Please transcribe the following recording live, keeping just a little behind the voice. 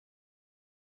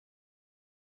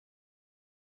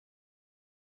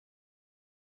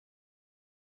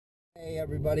Hey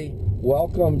everybody,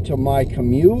 welcome to my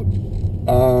commute.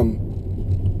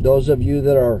 Those of you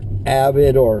that are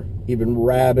avid or even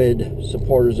rabid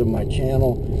supporters of my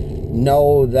channel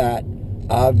know that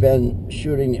I've been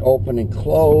shooting the open and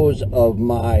close of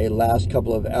my last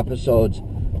couple of episodes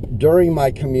during my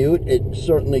commute. It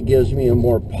certainly gives me a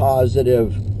more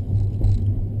positive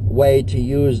way to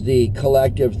use the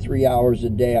collective 3 hours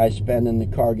a day I spend in the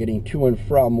car getting to and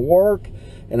from work.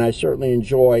 And I certainly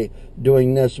enjoy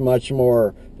doing this much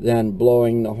more than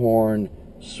blowing the horn,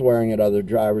 swearing at other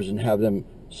drivers, and have them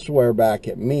swear back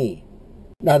at me.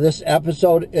 Now, this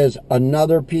episode is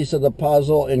another piece of the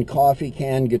puzzle in coffee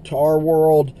can guitar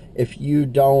world. If you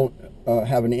don't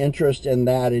have an interest in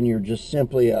that and you're just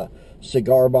simply a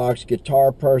cigar box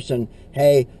guitar person,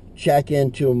 hey, check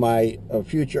into my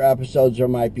future episodes. There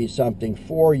might be something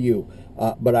for you.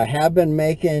 But I have been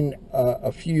making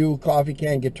a few coffee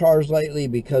can guitars lately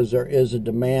because there is a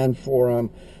demand for them.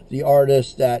 The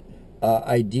artists that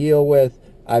I deal with,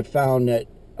 I've found that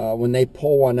when they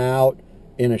pull one out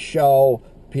in a show,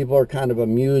 people are kind of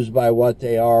amused by what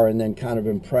they are and then kind of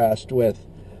impressed with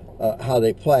how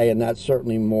they play. And that's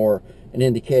certainly more an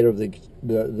indicator of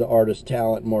the artist's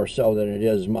talent more so than it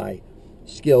is my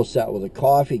skill set with a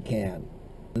coffee can.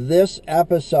 This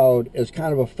episode is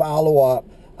kind of a follow-up.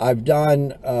 I've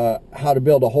done how to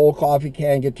build a whole coffee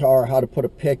can guitar, how to put a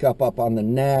pickup up on the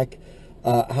neck,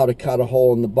 how to cut a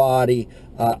hole in the body.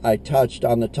 I touched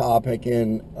on the topic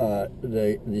in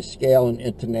the scale and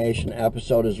intonation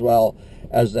episode as well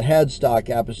as the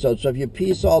headstock episode. So if you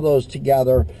piece all those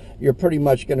together, you're pretty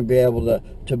much going to be able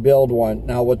to build one.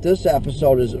 Now, what this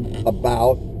episode is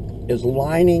about is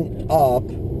lining up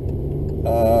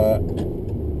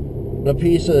the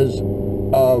pieces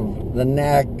of the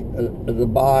neck, the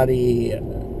body.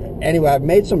 Anyway, I've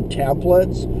made some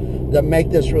templates that make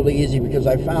this really easy because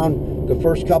I found the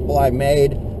first couple I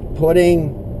made,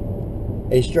 putting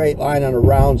a straight line on a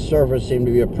round surface seemed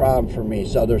to be a problem for me.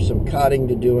 So there's some cutting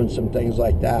to do and some things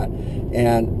like that.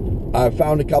 And I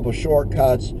found a couple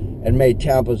shortcuts and made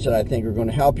templates that I think are going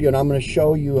to help you. And I'm going to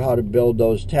show you how to build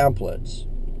those templates.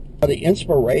 The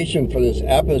inspiration for this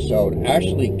episode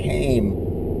actually came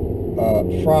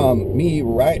from me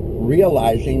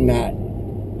realizing that,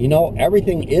 you know,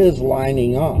 everything is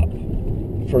lining up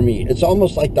for me. It's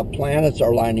almost like the planets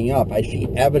are lining up. I see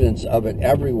evidence of it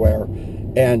everywhere,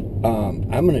 and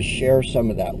I'm going to share some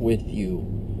of that with you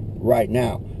right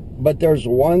now. But there's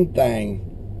one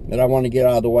thing that I want to get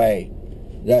out of the way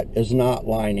that is not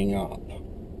lining up,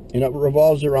 and it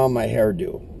revolves around my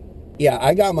hairdo. Yeah,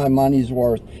 I got my money's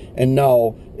worth, and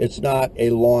no, it's not a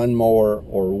lawnmower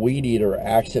or weed eater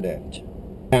accident.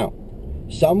 Now,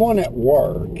 someone at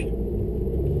work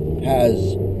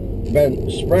has been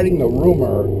spreading the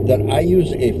rumor that I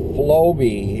use a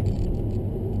Flowbee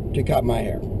to cut my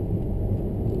hair.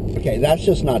 Okay, that's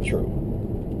just not true.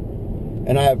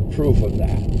 And I have proof of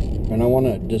that. And I want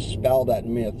to dispel that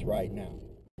myth right now.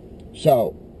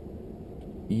 So,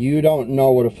 you don't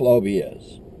know what a Flowbee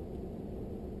is.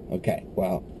 Okay,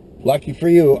 well, lucky for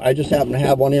you, I just happen to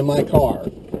have one in my car.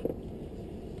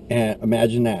 And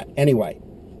imagine that. Anyway,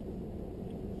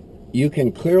 you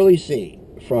can clearly see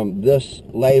from this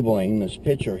labeling, this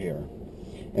picture here,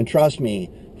 and trust me,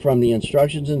 from the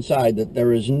instructions inside, that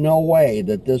there is no way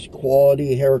that this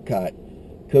quality haircut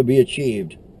could be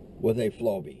achieved with a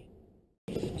Flowbee.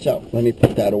 So, let me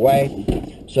put that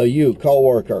away. So you,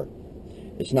 coworker,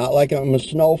 it's not like I'm a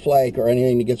snowflake or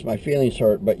anything that gets my feelings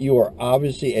hurt, but you are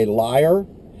obviously a liar,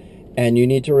 and you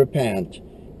need to repent.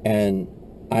 And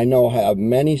I know I have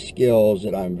many skills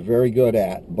that I'm very good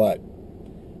at, but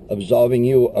absolving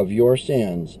you of your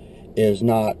sins is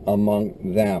not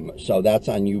among them. So that's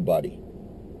on you, buddy.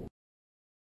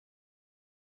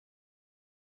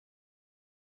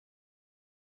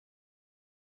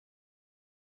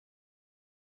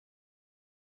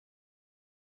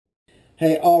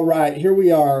 Hey, all right, here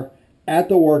we are at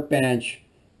the workbench,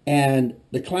 and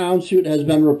the clown suit has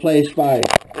been replaced by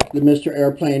the Mr.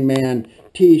 Airplane Man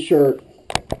t-shirt,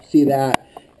 see that,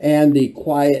 and the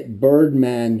Quiet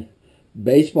Birdman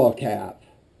baseball cap.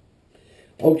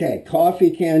 Okay, coffee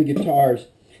can guitars.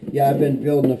 Yeah, I've been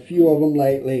building a few of them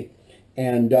lately,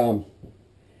 and you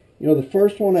know, the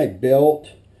first one I built,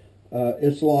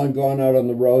 it's long gone out on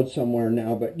the road somewhere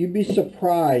now, but you'd be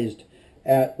surprised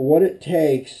at what it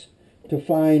takes to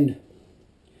find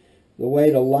the way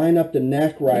to line up the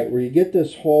neck right, where you get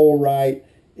this hole right,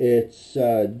 it's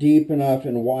deep enough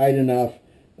and wide enough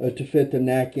to fit the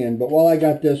neck in. But while I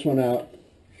got this one out,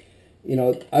 you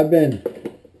know, I've been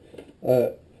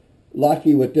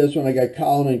lucky with this one. I got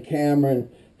Colin and Cameron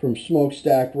from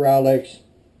Smokestack Relics.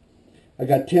 I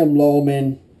got Tim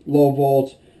Lohman, Low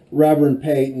Volts. Reverend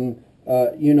Peyton,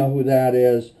 you know who that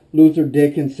is, Luther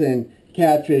Dickinson,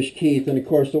 Catfish Keith, and of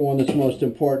course the one that's most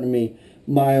important to me,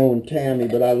 my own Tammy.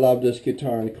 But I love this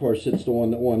guitar, and of course it's the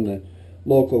one that won the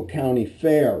local county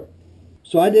fair.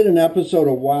 So I did an episode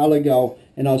a while ago,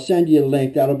 and I'll send you a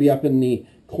link. That'll be up in the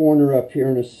corner up here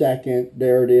in a second.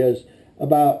 There it is,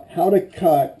 about how to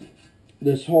cut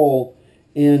this hole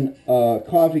in a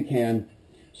coffee can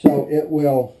so it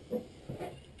will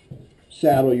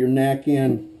saddle your neck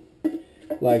in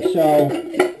like so.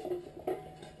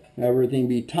 Everything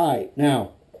be tight.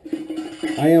 Now,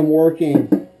 I am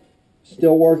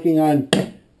still working on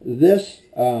this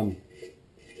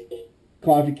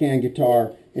coffee can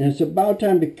guitar, and it's about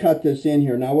time to cut this in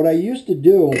here. Now, what I used to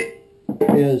do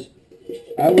is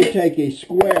I would take a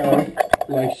square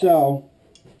like so,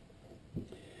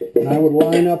 and I would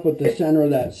line up with the center of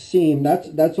that seam.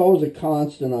 That's always a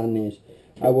constant on these.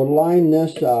 I would line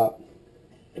this up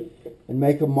and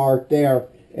make a mark there,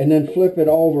 and then flip it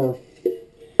over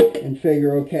and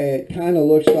figure, okay, it kind of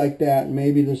looks like that.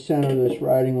 Maybe the center of this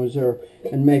writing was there,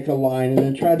 and make a line, and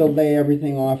then try to lay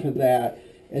everything off of that,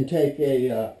 and take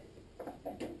a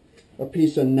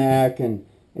piece of neck and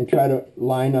try to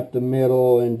line up the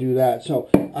middle and do that. So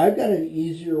I've got an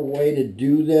easier way to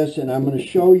do this, and I'm going to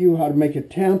show you how to make a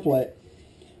template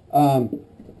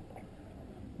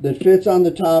that fits on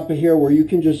the top of here, where you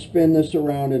can just spin this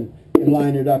around and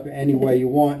line it up any way you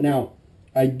want. Now,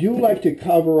 I do like to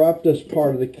cover up this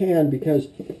part of the can because,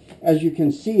 as you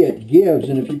can see, it gives,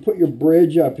 and if you put your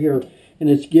bridge up here and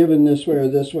it's given this way or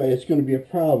this way, it's going to be a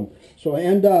problem. So I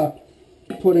end up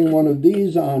putting one of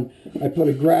these on. I put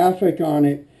a graphic on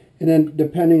it, and then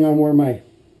depending on where my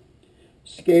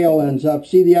scale ends up,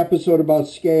 see the episode about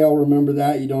scale, remember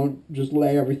that? You don't just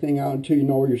lay everything out until you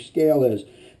know where your scale is.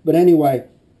 But anyway,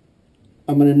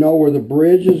 I'm going to know where the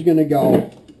bridge is going to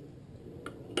go.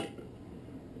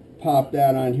 Pop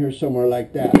that on here somewhere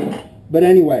like that. But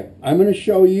anyway, I'm going to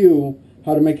show you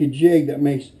how to make a jig that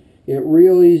makes it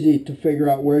real easy to figure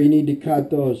out where you need to cut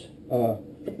those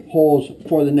holes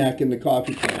for the neck in the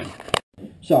coffee can.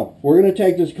 So we're going to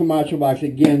take this Camacho box.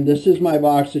 Again, this is my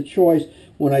box of choice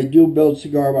when I do build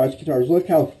cigar box guitars. Look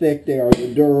how thick they are.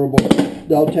 They're durable.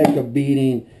 They'll take a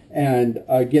beating and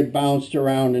get bounced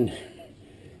around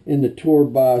in the tour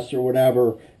bus or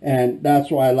whatever, and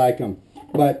that's why I like them.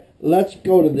 But let's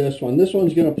go to this one. This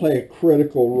one's going to play a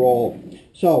critical role.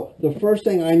 So the first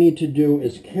thing I need to do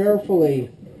is carefully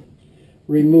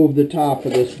remove the top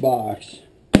of this box,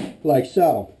 like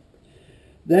so.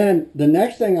 Then the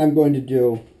next thing I'm going to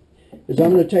do is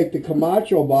I'm going to take the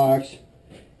Camacho box,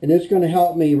 and it's going to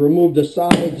help me remove the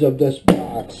sides of this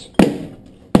box.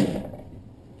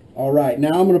 All right, now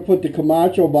I'm going to put the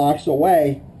Camacho box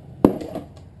away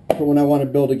for when I want to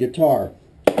build a guitar.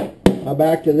 Now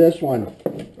back to this one.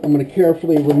 I'm going to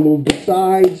carefully remove the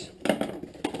sides.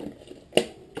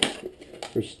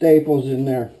 There's staples in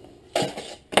there.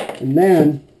 And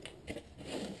then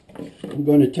I'm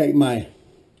going to take my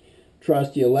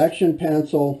trusty election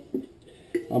pencil.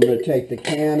 I'm going to take the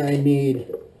can I need,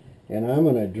 and I'm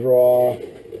going to draw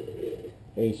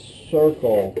a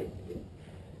circle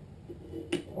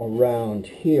around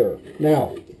here.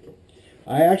 Now,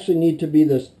 I actually need to be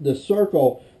the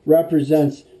circle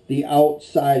represents the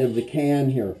outside of the can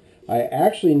here. I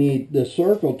actually need the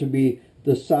circle to be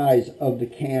the size of the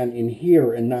can in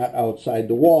here and not outside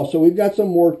the wall. So we've got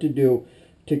some work to do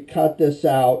to cut this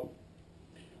out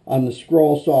on the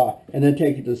scroll saw and then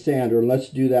take it to the sander, and let's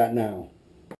do that now.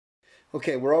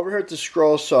 Okay, we're over here at the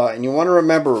scroll saw, and you want to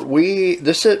remember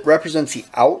this represents the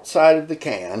outside of the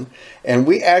can, and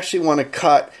we actually want to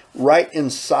cut right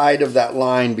inside of that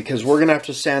line because we're going to have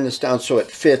to sand this down so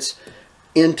it fits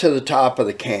into the top of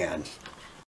the can.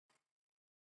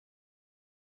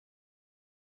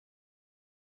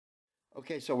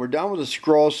 Okay, so we're done with the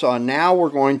scroll saw. Now we're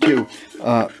going to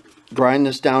grind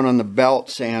this down on the belt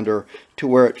sander to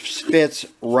where it fits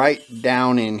right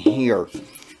down in here.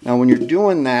 Now when you're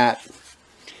doing that,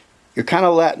 you're kind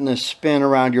of letting this spin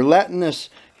around. You're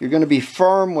going to be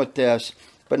firm with this,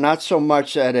 but not so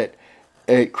much that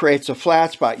it creates a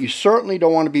flat spot. You certainly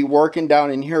don't want to be working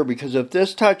down in here, because if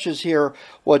this touches here,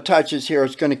 what touches here,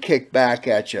 it's going to kick back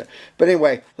at you. But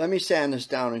anyway, let me sand this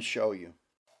down and show you.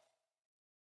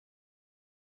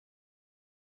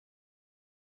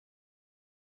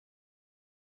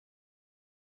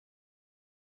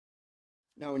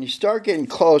 Now when you start getting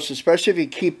close, especially if you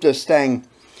keep this thing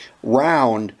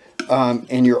round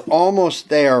and you're almost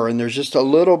there and there's just a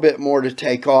little bit more to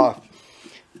take off,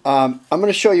 I'm going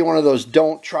to show you one of those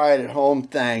don't try it at home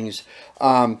things.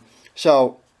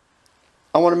 So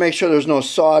I want to make sure there's no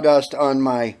sawdust on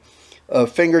my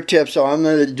fingertips, so I'm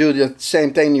going to do the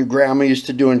same thing your grandma used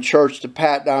to do in church to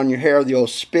pat down your hair, the old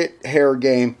spit hair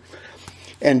game,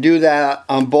 and do that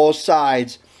on both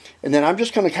sides. And then I'm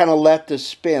just going to kind of let this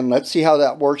spin. Let's see how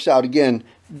that works out. Again,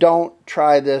 don't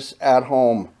try this at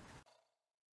home.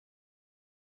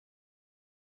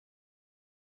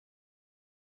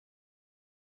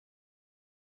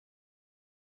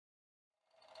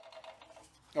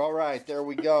 All right, there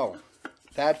we go.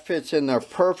 That fits in there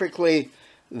perfectly.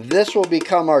 This will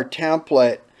become our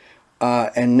template.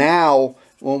 And now,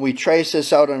 when we trace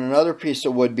this out on another piece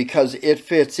of wood, because it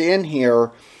fits in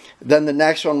here, then the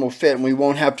next one will fit, and we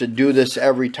won't have to do this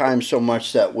every time so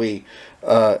much that we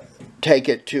take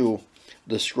it to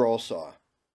the scroll saw.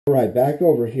 All right, back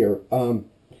over here.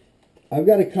 I've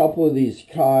got a couple of these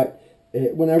caught.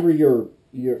 Whenever you're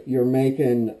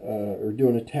making or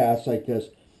doing a task like this,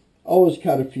 always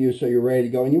cut a few so you're ready to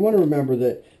go. And you want to remember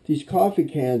that these coffee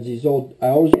cans, these old, I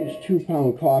always use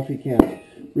 2-pound coffee cans.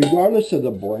 Regardless of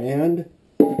the brand,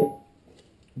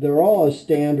 they're all a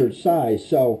standard size,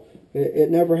 so it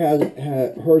never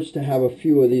hurts to have a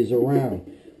few of these around.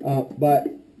 But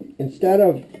instead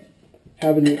of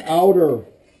having the outer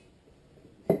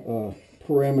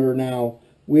perimeter now,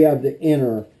 we have the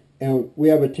inner, and we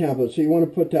have a template. So you want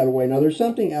to put that away. Now there's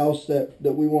something else that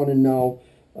we want to know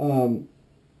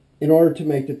in order to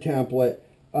make the template,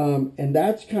 and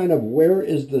that's kind of where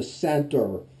is the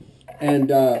center and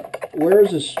where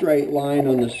is a straight line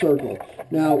on the circle.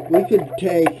 Now we could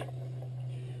take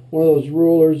one of those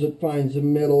rulers that finds the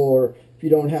middle, or if you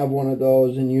don't have one of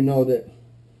those and you know that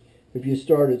if you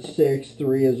start at 6,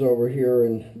 3 is over here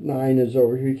and 9 is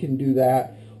over here, you can do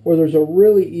that. Or there's a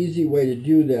really easy way to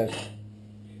do this,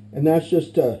 and that's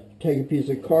just to take a piece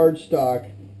of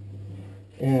cardstock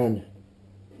and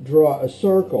draw a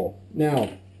circle. Now,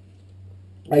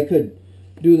 I could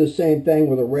do the same thing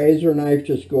with a razor knife,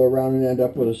 just go around and end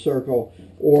up with a circle,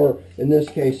 or in this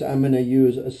case I'm going to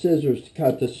use a scissors to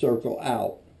cut the circle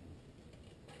out.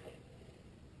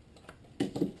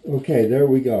 Okay, there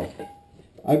we go.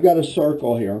 I've got a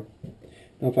circle here.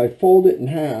 Now if I fold it in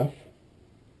half,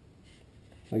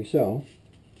 like so,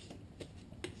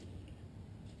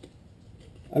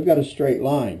 I've got a straight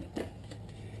line.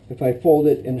 If I fold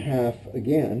it in half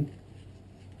again,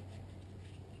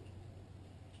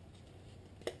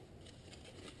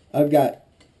 I've got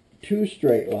 2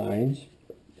 straight lines,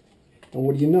 and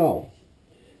what do you know?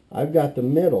 I've got the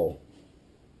middle.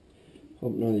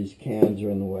 Hope none of these cans are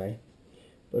in the way.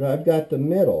 But I've got the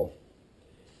middle.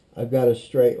 I've got a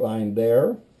straight line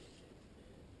there,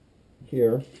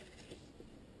 here,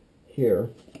 here,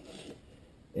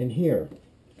 and here.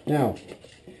 Now,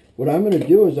 what I'm going to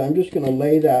do is I'm just going to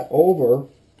lay that over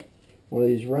one of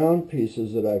these round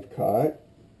pieces that I've cut,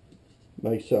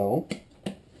 like so.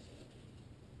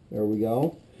 There we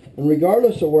go. And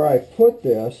regardless of where I put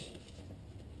this,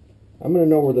 I'm going to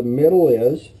know where the middle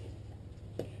is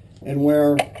and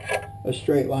where a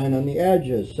straight line on the edge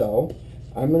is. So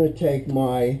I'm going to take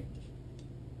my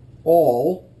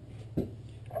awl,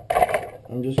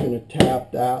 I'm just going to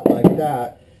tap that like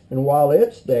that, and while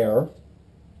it's there,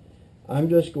 I'm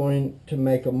just going to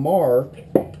make a mark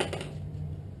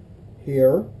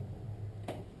here,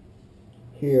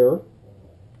 here,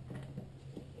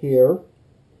 here,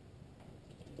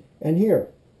 and here.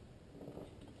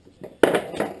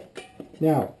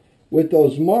 Now, with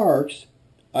those marks,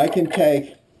 I can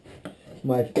take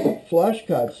my flush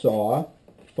cut saw,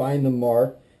 find the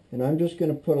mark, and I'm just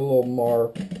going to put a little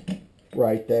mark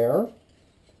right there,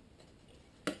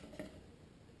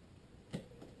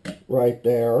 right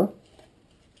there,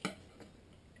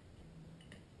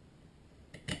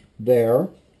 there,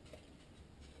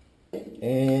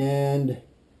 and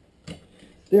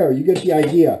there. You get the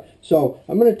idea. So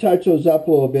I'm going to touch those up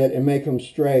a little bit and make them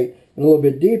straight and a little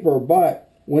bit deeper,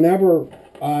 but whenever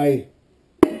I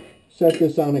set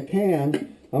this on a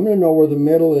can, I'm going to know where the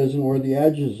middle is and where the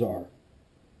edges are.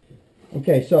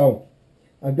 Okay, so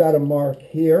I've got a mark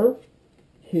here,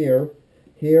 here,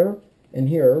 here, and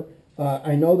here.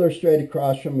 I know they're straight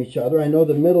across from each other. I know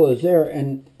the middle is there,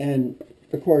 and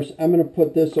of course I'm going to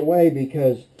put this away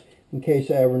because in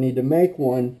case I ever need to make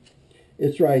one,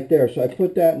 it's right there. So I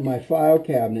put that in my file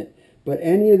cabinet. But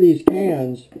any of these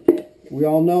cans, we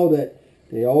all know that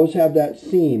they always have that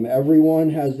seam. Everyone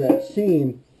has that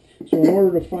seam. So in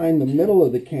order to find the middle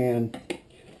of the can,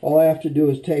 all I have to do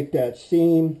is take that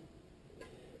seam,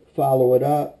 follow it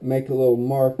up, make a little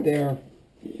mark there.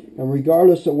 And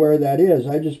regardless of where that is,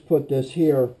 I just put this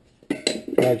here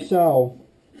like so,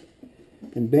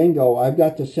 and bingo, I've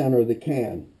got the center of the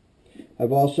can.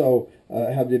 I've also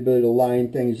have the ability to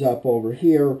line things up over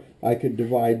here. I could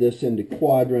divide this into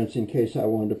quadrants in case I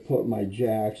wanted to put my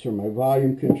jacks or my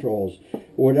volume controls,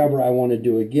 whatever I want to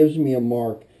do. It gives me a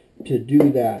mark to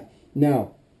do that.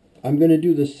 Now, I'm going to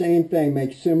do the same thing,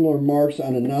 make similar marks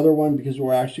on another one, because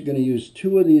we're actually going to use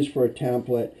 2 of these for a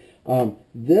template.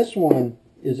 This one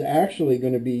is actually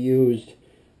going to be used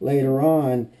later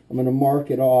on. I'm going to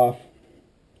mark it off,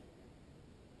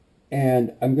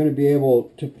 and I'm going to be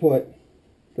able to put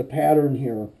the pattern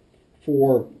here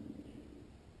for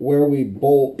where we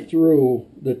bolt through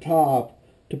the top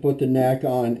to put the neck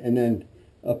on, and then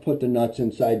put the nuts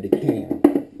inside the can.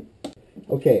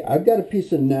 Okay, I've got a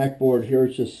piece of neck board here.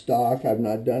 It's just stock. I've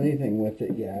not done anything with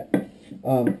it yet.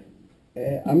 I'm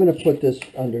going to put this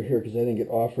under here because I think it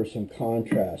offers some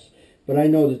contrast. But I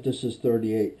know that this is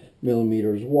 38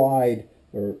 millimeters wide,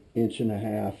 or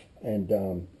 1.5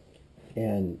 inches,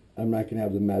 and I'm not going to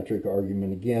have the metric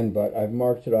argument again, but I've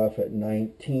marked it off at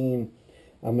 19.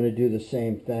 I'm going to do the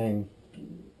same thing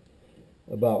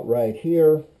about right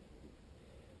here.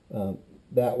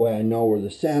 That way I know where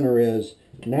the center is.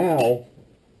 Now,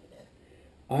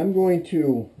 I'm going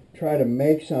to try to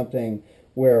make something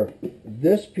where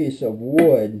this piece of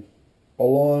wood,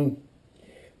 along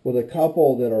with a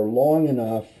couple that are long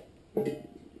enough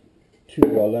to,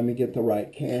 let me get the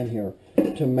right can here,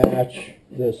 to match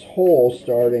this hole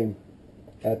starting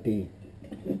at the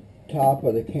top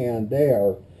of the can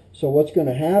there. So what's going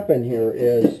to happen here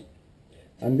is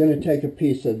I'm going to take a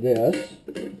piece of this,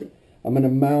 I'm going to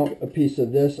mount a piece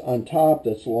of this on top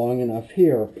that's long enough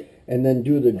here, and then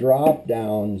do the drop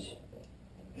downs,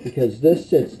 because this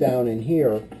sits down in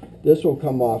here. This will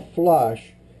come off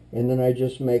flush, and then I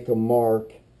just make a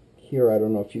mark here. I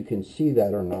don't know if you can see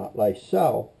that or not, like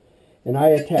so. And I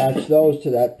attach those to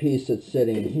that piece that's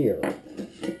sitting here.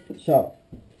 So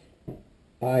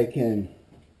I can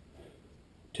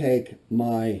take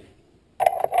my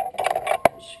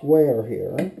square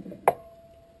here.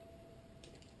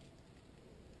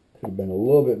 Could have been a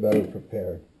little bit better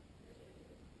prepared,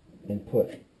 and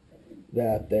put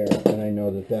that there, and I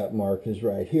know that that mark is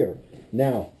right here.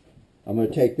 Now, I'm going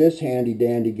to take this handy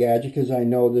dandy gadget, because I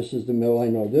know this is the middle, I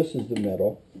know this is the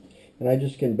middle, and I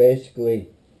just can basically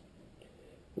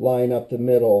line up the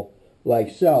middle like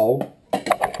so.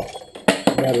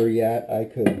 Better yet, I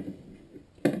could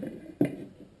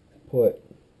put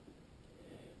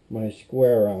my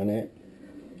square on it,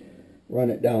 run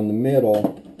it down the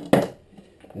middle,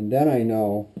 and then I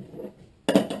know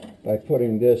by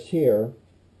putting this here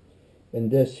and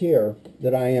this here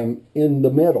that I am in the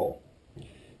middle.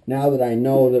 Now that I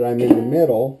know that I'm in the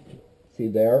middle, see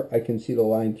there, I can see the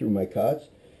line through my cuts.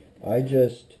 I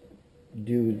just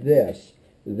do this.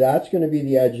 That's going to be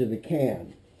the edge of the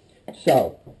can.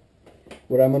 So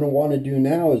what I'm going to want to do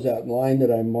now is that line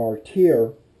that I marked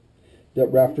here that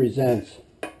represents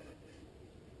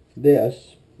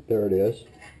this, there it is.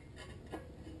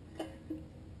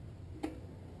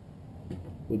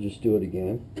 We'll just do it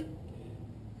again.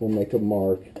 We'll make a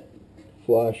mark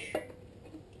flush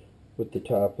with the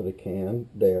top of the can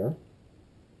there.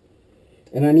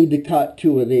 And I need to cut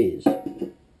 2 of these.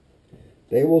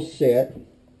 They will sit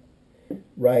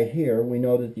right here. We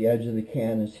know that the edge of the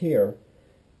can is here,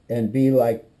 and be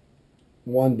like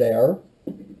one there,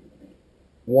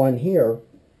 one here.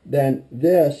 Then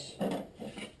this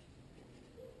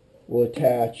will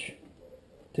attach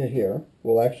to here.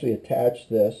 We'll actually attach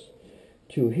this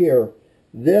to here.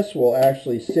 This will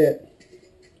actually sit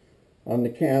on the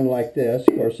can like this.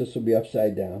 Of course, this will be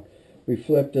upside down. We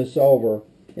flip this over,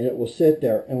 and it will sit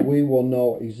there, and we will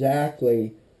know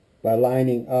exactly by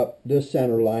lining up this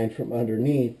center line from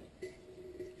underneath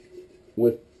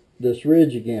with this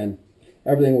ridge again,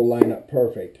 everything will line up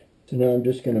perfect. So now I'm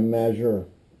just going to measure.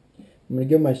 I'm going to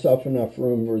give myself enough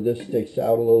room where this sticks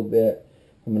out a little bit.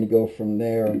 I'm going to go from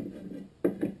there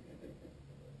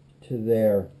to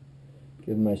there.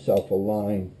 Give myself a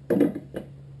line,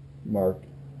 mark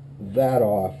that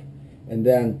off, and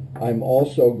then I'm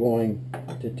also going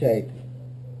to take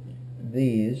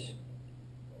these,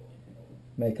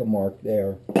 make a mark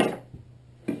there,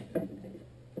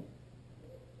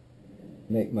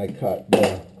 make my cut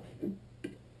there,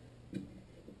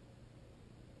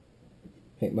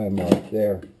 make my mark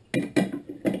there,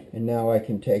 and now I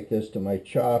can take this to my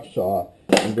chop saw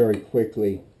and very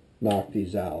quickly knock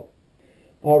these out.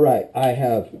 Alright, I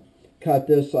have cut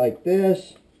this like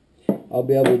this. I'll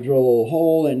be able to drill a little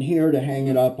hole in here to hang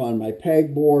it up on my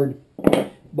pegboard.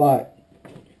 But,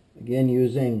 again,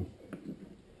 using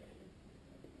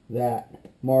that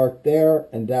mark there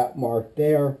and that mark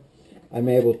there, I'm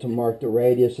able to mark the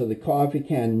radius of the coffee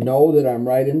can, know that I'm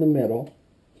right in the middle,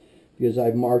 because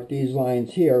I've marked these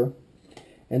lines here.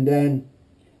 And then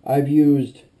I've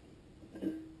used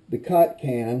the cut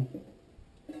can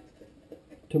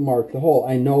to mark the hole.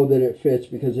 I know that it fits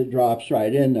because it drops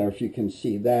right in there, if you can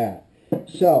see that.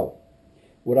 So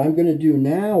what I'm going to do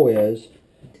now is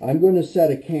I'm going to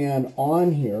set a can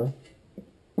on here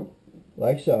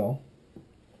like so.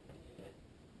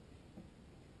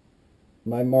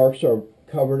 My marks are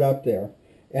covered up there.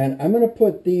 And I'm going to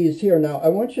put these here. Now I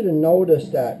want you to notice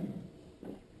that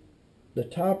the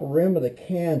top rim of the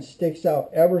can sticks out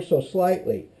ever so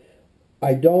slightly.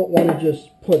 I don't want to just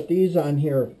put these on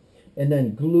here and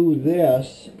then glue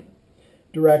this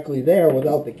directly there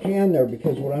without the can there,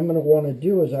 because what I'm going to want to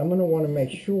do is I'm going to want to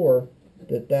make sure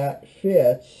that that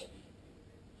fits.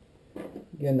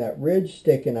 Again, that ridge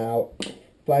sticking out.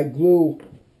 If I glue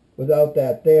without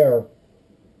that there,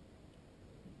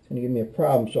 it's going to give me a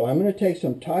problem. So I'm going to take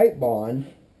some Tite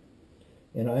Bond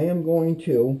and I am going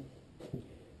to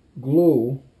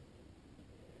glue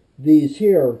these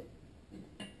here,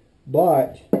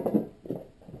 but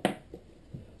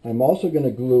I'm also going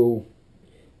to glue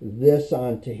this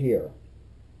onto here.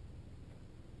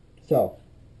 So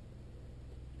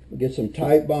get some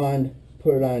Tite Bond,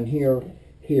 put it on here,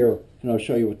 here, and I'll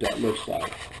show you what that looks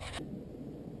like.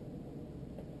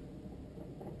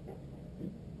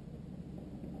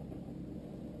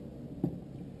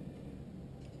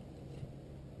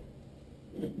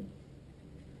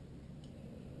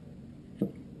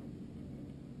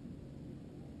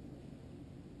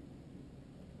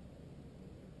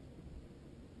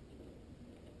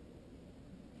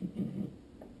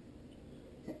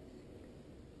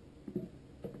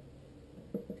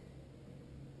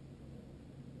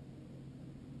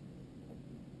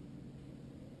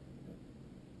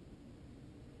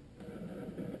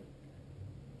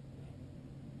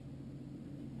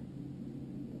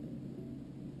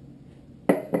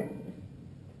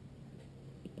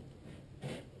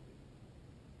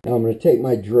 Now I'm going to take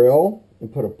my drill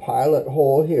and put a pilot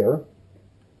hole here.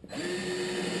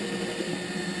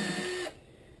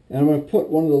 And I'm going to put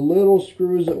one of the little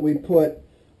screws that we put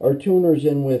our tuners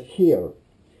in with here.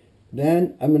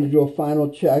 Then I'm going to do a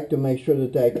final check to make sure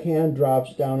that that can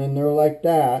drops down in there like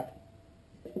that.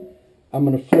 I'm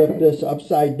going to flip this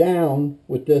upside down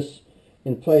with this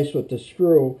in place with the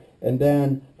screw, and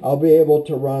then I'll be able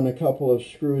to run a couple of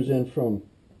screws in from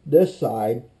this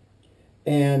side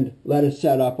and let it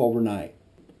set up overnight.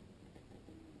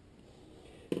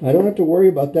 I don't have to worry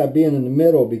about that being in the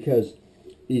middle because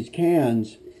these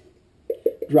cans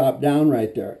drop down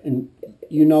right there. And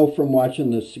you know from watching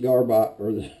the cigar box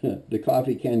or the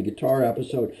coffee can guitar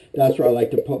episode, that's where I like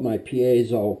to put my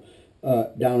piezo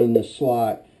down in the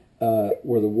slot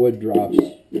where the wood drops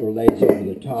or lays over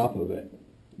the top of it.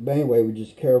 But anyway, we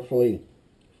just carefully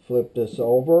flip this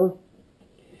over.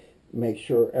 Make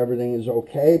sure everything is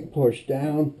okay. Push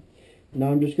down. Now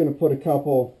I'm just going to put a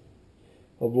couple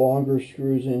of longer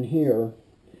screws in here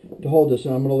to hold this,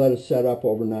 and I'm going to let it set up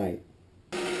overnight.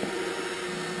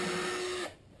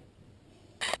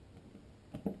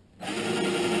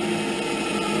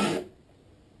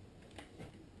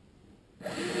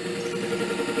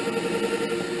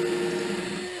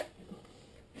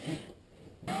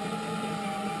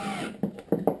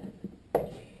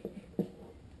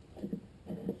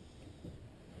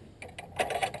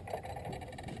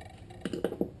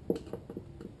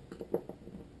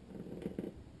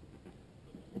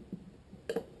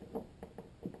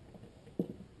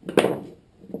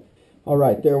 All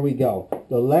right, there we go.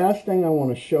 The last thing I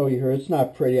want to show you here, it's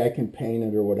not pretty, I can paint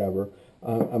it or whatever.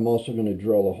 I'm also going to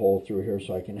drill a hole through here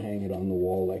so I can hang it on the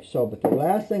wall like so. But the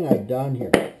last thing I've done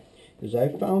here is I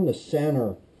found the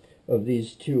center of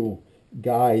these two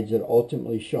guides that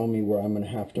ultimately show me where I'm going to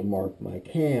have to mark my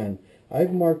can.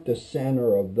 I've marked the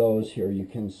center of those here. You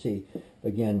can see,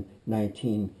 again,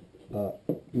 19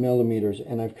 millimeters.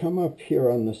 And I've come up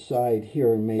here on the side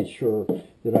here and made sure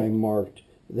that I marked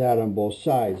that on both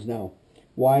sides. Now,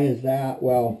 why is that?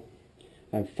 Well,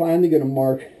 I'm finally going to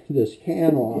mark this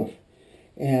can off,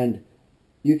 and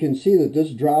you can see that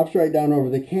this drops right down over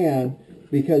the can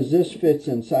because this fits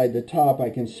inside the top. I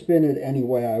can spin it any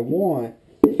way I want.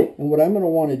 And what I'm going to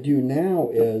want to do now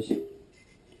is,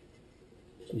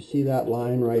 you see that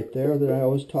line right there that I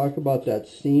always talk about, that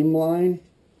seam line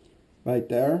right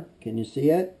there? Can you see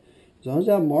it? As long as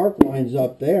that mark line's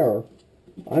up there,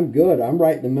 I'm good. I'm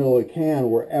right in the middle of the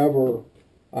can wherever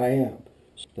I am.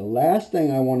 So the last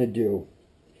thing I want to do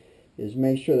is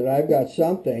make sure that I've got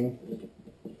something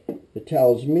that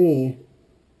tells me,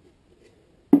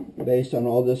 based on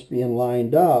all this being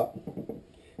lined up,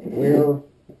 where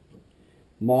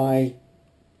my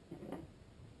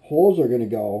holes are going to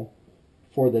go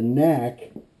for the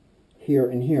neck here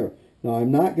and here. Now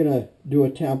I'm not going to do a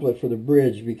template for the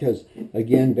bridge because,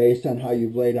 again, based on how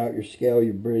you've laid out your scale,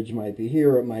 your bridge might be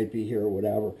here, it might be here,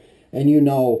 whatever. And you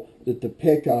know that the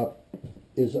pickup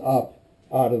is up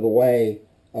out of the way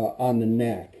on the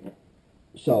neck.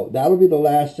 So that'll be the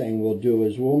last thing we'll do,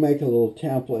 is we'll make a little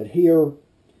template here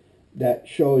that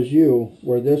shows you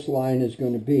where this line is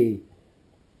going to be.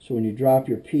 So when you drop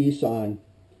your piece on,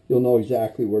 you'll know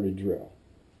exactly where to drill.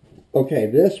 Okay,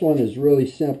 this one is really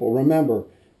simple. Remember,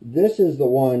 this is the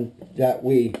one that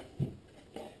we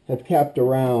have kept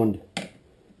around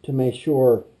to make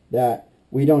sure that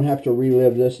we don't have to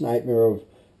relive this nightmare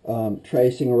of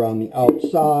tracing around the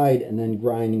outside and then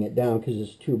grinding it down because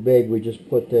it's too big. We just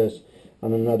put this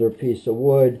on another piece of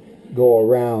wood, go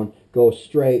around, go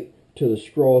straight to the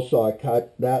scroll saw,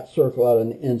 cut that circle out on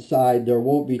the inside. There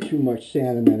won't be too much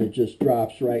sand, and then it just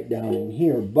drops right down in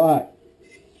here. But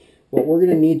what we're going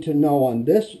to need to know on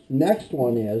this next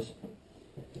one is,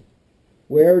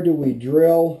 where do we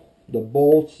drill the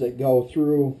bolts that go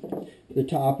through the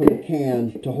top of the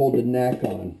can to hold the neck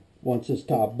on once this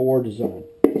top board is on?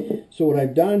 So what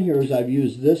I've done here is I've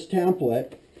used this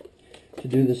template to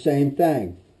do the same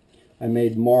thing. I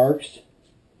made marks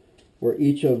where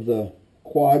each of the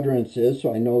quadrants is,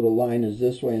 so I know the line is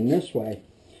this way and this way.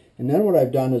 And then what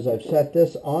I've done is I've set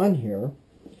this on here,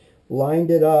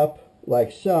 lined it up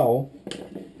like so,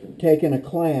 taken a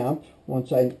clamp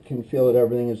once I can feel that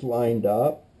everything is lined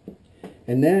up.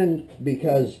 And then,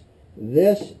 because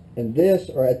this and this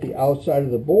are at the outside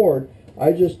of the board,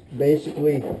 I just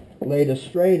basically laid a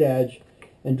straight edge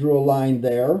and drew a line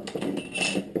there,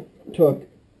 took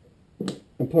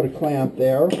and put a clamp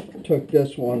there, took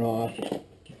this one off,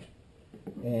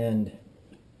 and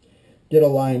did a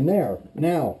line there.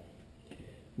 Now,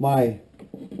 my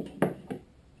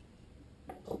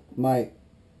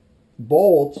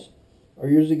bolts are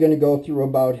usually going to go through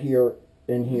about here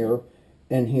and here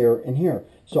and here and here.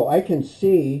 So I can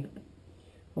see,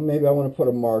 well, maybe I want to put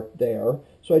a mark there.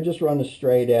 So I just run a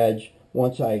straight edge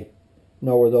once I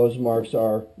know where those marks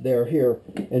are, there, here,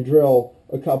 and drill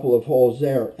a couple of holes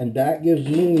there. And that gives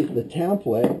me the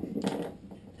template,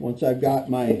 once I've got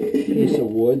my piece of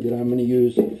wood that I'm going to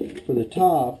use for the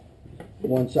top,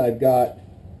 once I've got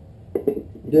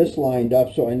this lined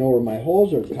up so I know where my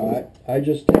holes are cut, I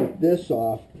just take this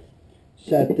off,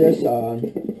 set this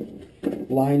on,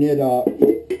 line it up,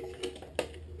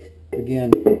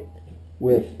 again,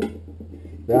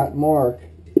 with that mark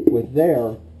with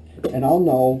there, and I'll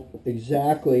know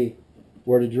exactly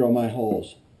where to drill my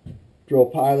holes. Drill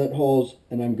pilot holes,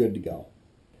 and I'm good to go.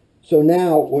 So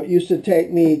now, what used to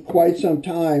take me quite some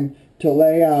time to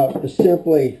lay out is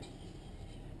simply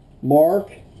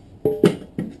mark,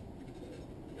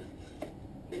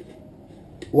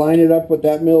 line it up with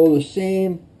that middle of the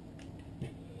seam,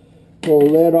 pull the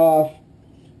lid off,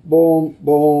 boom,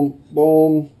 boom,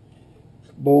 boom,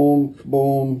 boom,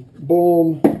 boom,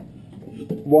 boom.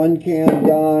 One can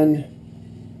done.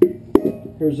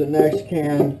 Here's the next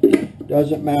can.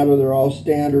 Doesn't matter, they're all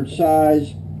standard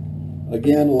size.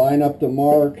 Again, line up the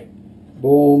mark,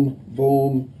 boom,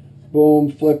 boom,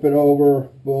 boom, flip it over,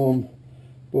 boom,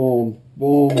 boom,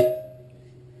 boom.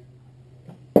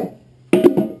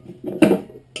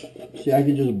 See, I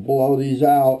can just blow these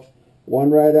out,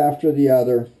 one right after the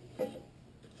other.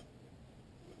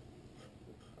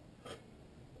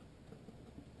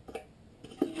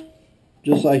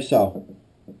 Just like so.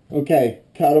 Okay,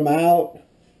 cut them out,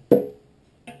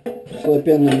 slip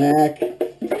in the neck,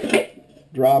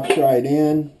 drops right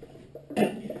in.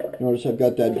 Notice I've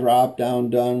got that drop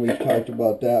down done. We've talked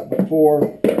about that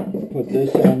before. Put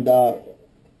this end up,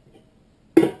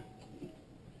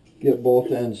 get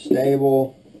both ends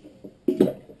stable,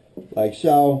 like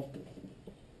so.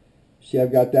 See,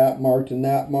 I've got that marked and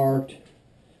that marked.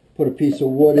 Put a piece of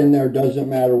wood in there, doesn't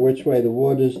matter which way the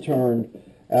wood is turned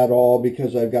at all,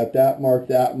 because I've got that mark,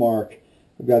 that mark.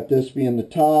 I've got this being the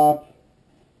top,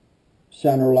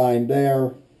 center line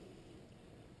there,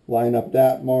 line up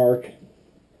that mark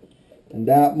and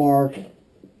that mark,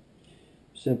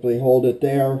 simply hold it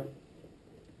there,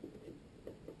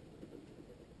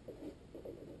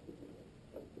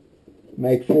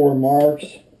 make 4 marks,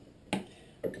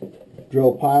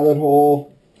 drill pilot hole,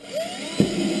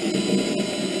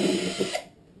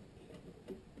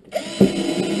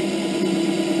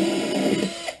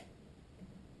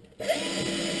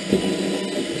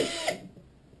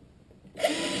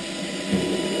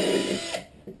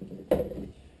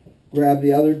 grab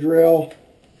the other drill,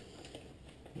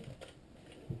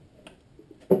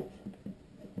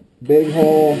 big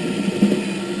hole,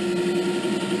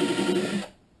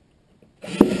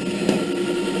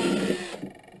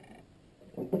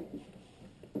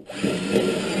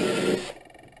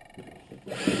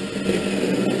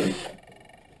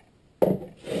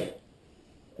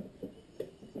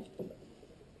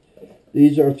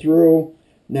 These are through.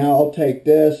 Now I'll take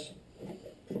this,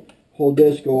 hold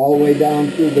this, go all the way down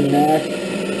through the neck.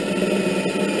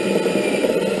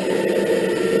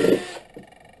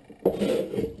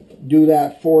 Do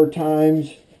that 4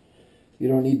 times. You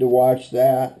don't need to watch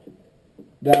that.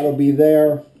 That'll be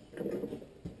there.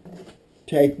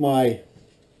 Take my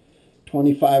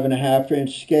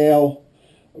 25.5-inch scale,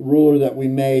 ruler that we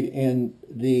made in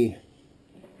the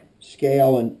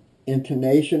scale and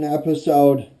intonation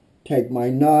episode. Take my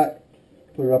nut,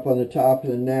 put it up on the top of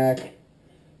the neck,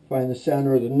 find the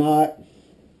center of the nut,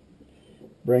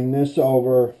 bring this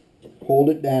over, hold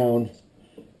it down,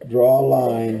 draw a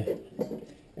line,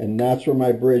 and that's where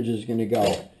my bridge is going to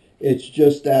go. It's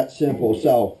just that simple.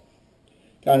 So,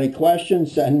 got any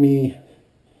questions, send me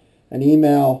an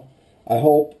email. I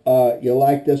hope you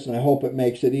like this, and I hope it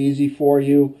makes it easy for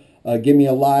you. Give me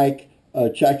a like,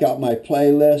 check out my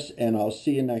playlist, and I'll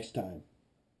see you next time.